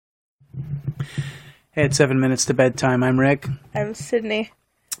Hey, it's 7 minutes to bedtime. I'm Rick, I'm Sydney.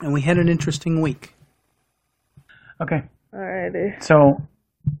 and we had an interesting week. Okay, Alrighty. so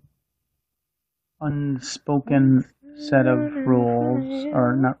unspoken set of rules,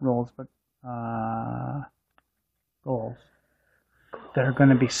 or not rules, but goals that are going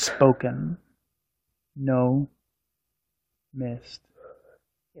to be spoken. No missed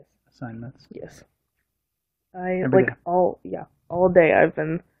Yes. assignments. Yes. Every day. All day I've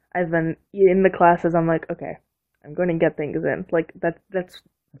been in the classes. I'm like, okay, I'm going to get things in. Like that's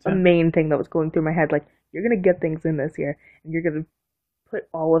a main thing that was going through my head. Like, you're going to get things in this year, and you're going to put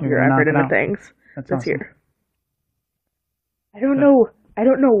all of You're your gonna effort knock it into out. things That's this awesome. year. I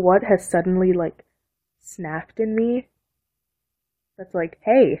don't know what has suddenly like snapped in me. That's like,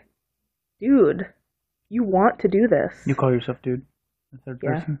 hey, dude, you want to do this? You call yourself dude? The third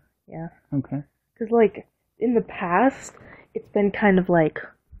Yeah. person? Yeah. Okay. Because, like, in the past, it's been kind of like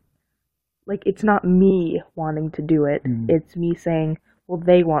it's not me wanting to do it. Mhm. It's me saying, well,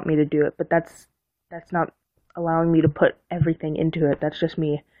 they want me to do it, but that's not allowing me to put everything into it. That's just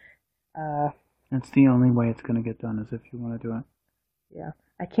me. That's the only way it's going to get done, is if you want to do it. Yeah.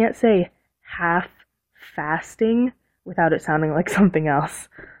 I can't say half fasting without it sounding like something else.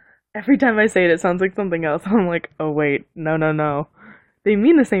 Every time I say it, it sounds like something else. I'm like, oh, wait, no. They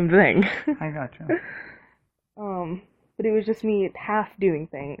mean the same thing. I gotcha. But it was just me half doing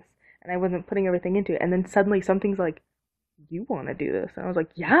things, and I wasn't putting everything into it. And then suddenly something's like, you want to do this? And I was like,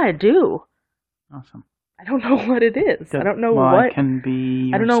 yeah, I do. Awesome. I don't know what it is. I don't know well, what. I can be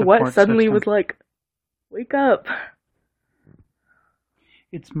your I don't know what support suddenly system. was like, wake up.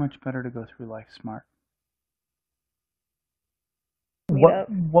 It's much better to go through life smart. Meet What up.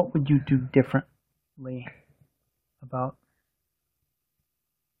 What would you do differently about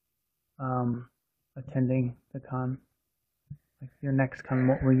attending the con? Like your next con,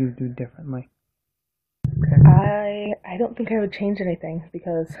 what will you do differently? I don't think I would change anything,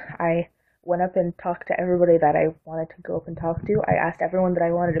 because I went up and talked to everybody that I wanted to go up and talk to. I asked everyone that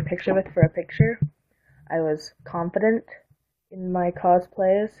I wanted a picture with for a picture. I was confident in my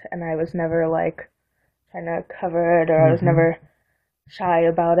cosplays, and I was never like trying to cover it, or I was never shy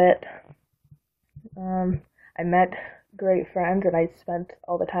about it. I met great friends, and I spent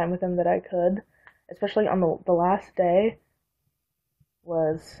all the time with them that I could. Especially on the last day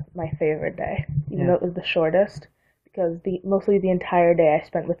was my favorite day, even though it was the shortest, because mostly the entire day I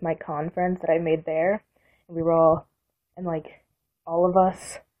spent with my con friends that I made there, and we were all, and like all of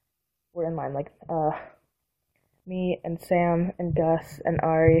us were in line, like me and Sam and Gus and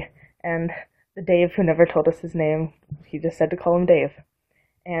Ari and the Dave who never told us his name. He just said to call him Dave.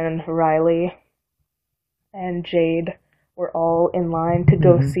 And Riley and Jade were all in line to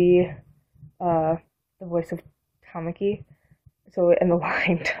go see the voice of Tamaki. And the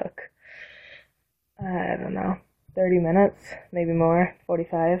line took, I don't know, 30 minutes, maybe more,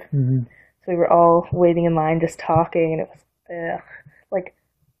 45. So we were all waiting in line, just talking, and it was,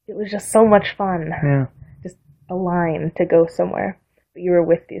 it was just so much fun. Yeah. Just a line to go somewhere. But you were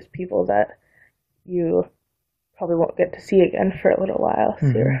with these people that you probably won't get to see again for a little while. So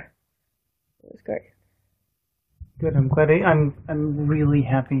it was great. Good. I'm glad. I'm really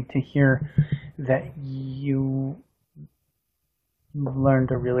happy to hear that you've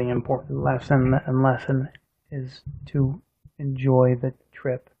learned a really important lesson. And lesson is to enjoy the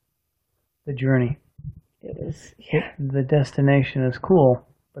trip, the journey. It was, The destination is cool,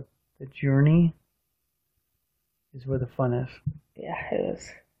 but the journey is where the fun is. Yeah,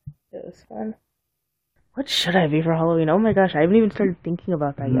 it was fun. What should I be for Halloween? Oh my gosh, I haven't even started thinking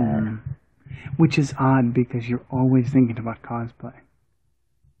about that yet. Which is odd, because you're always thinking about cosplay.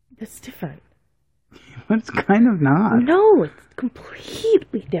 That's different. But it's kind of not. No, it's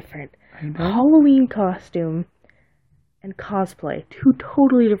completely different. Halloween costume and cosplay, two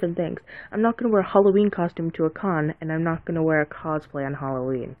totally different things. I'm not going to wear a Halloween costume to a con, and I'm not going to wear a cosplay on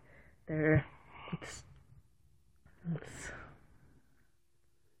Halloween. It's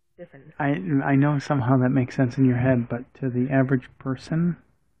different. I know somehow that makes sense in your head, but to the average person,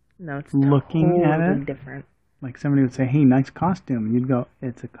 no, it's looking totally at it, different. Like somebody would say, "Hey, nice costume," and you'd go,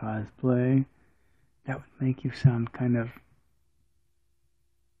 "It's a cosplay." That would make you sound kind of.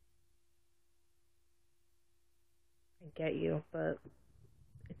 I get you, but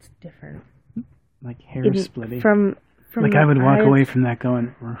it's different. Like hair splitting. From like I would walk away from that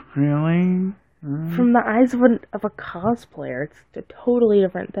going, really? From the eyes of a cosplayer, it's a totally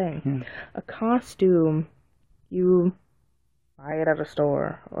different thing. Yeah. A costume, you buy it at a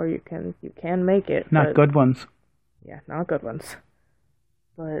store, or you can make it. Not good ones. Yeah, not good ones.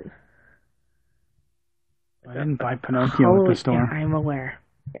 But I didn't buy Pinocchio at the store. Yeah, I'm aware.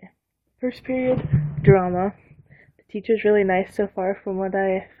 Okay. First period, drama. The teacher's really nice so far from what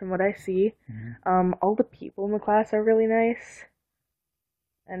I see. All the people in the class are really nice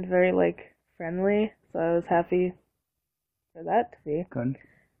and very like friendly, so I was happy for that to be. Good.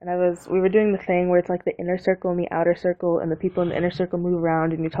 And we were doing the thing where it's like the inner circle and the outer circle, and the people in the inner circle move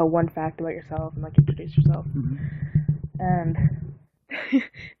around, and you tell one fact about yourself and like introduce yourself. And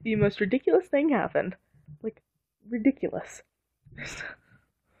the most ridiculous thing happened, like ridiculous.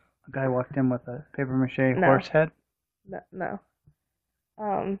 A guy walked in with a paper mache No. horse head. No.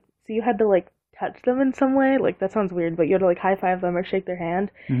 So you had to like touch them in some way. Like that sounds weird, but you had to like high five them or shake their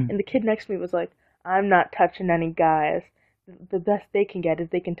hand. And the kid next to me was like, "I'm not touching any guys. The best they can get is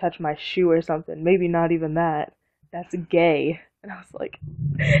they can touch my shoe or something. Maybe not even that. That's gay." And I was like,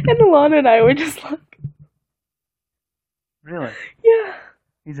 and Alana and I were just like, Really? yeah,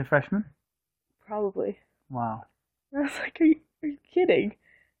 He's a freshman? probably. Wow. And I was like, are you kidding?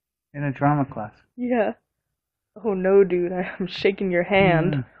 In a drama class. Yeah. Oh no, dude, I'm shaking your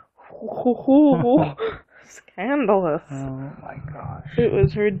hand. Scandalous. Oh my gosh. It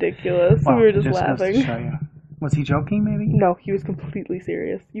was ridiculous. Wow, We were it just goes to laughing. show you. Was he joking, maybe? No, he was completely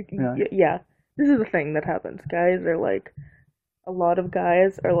serious. Really? Yeah. This is a thing that happens. Guys are like, a lot of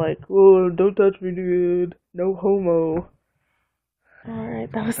guys are like, "Oh, don't touch me, dude. No homo."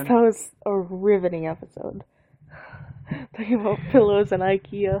 Alright, that was a riveting episode. Talking about pillows and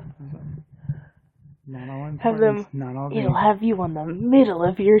IKEA. Not all Have them, important, not all it'll good. have you on the middle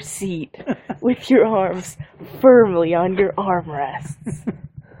of your seat with your arms firmly on your armrests.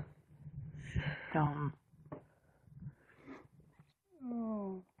 Dumb.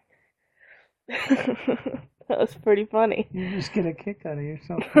 Oh. That was pretty funny. You just get a kick out of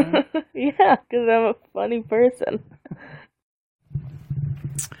yourself, man. Yeah, because I'm a funny person.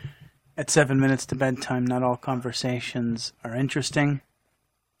 At 7 minutes to bedtime, not all conversations are interesting.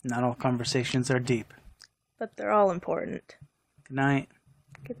 Not all conversations are deep. But they're all important. Good night.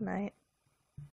 Good night.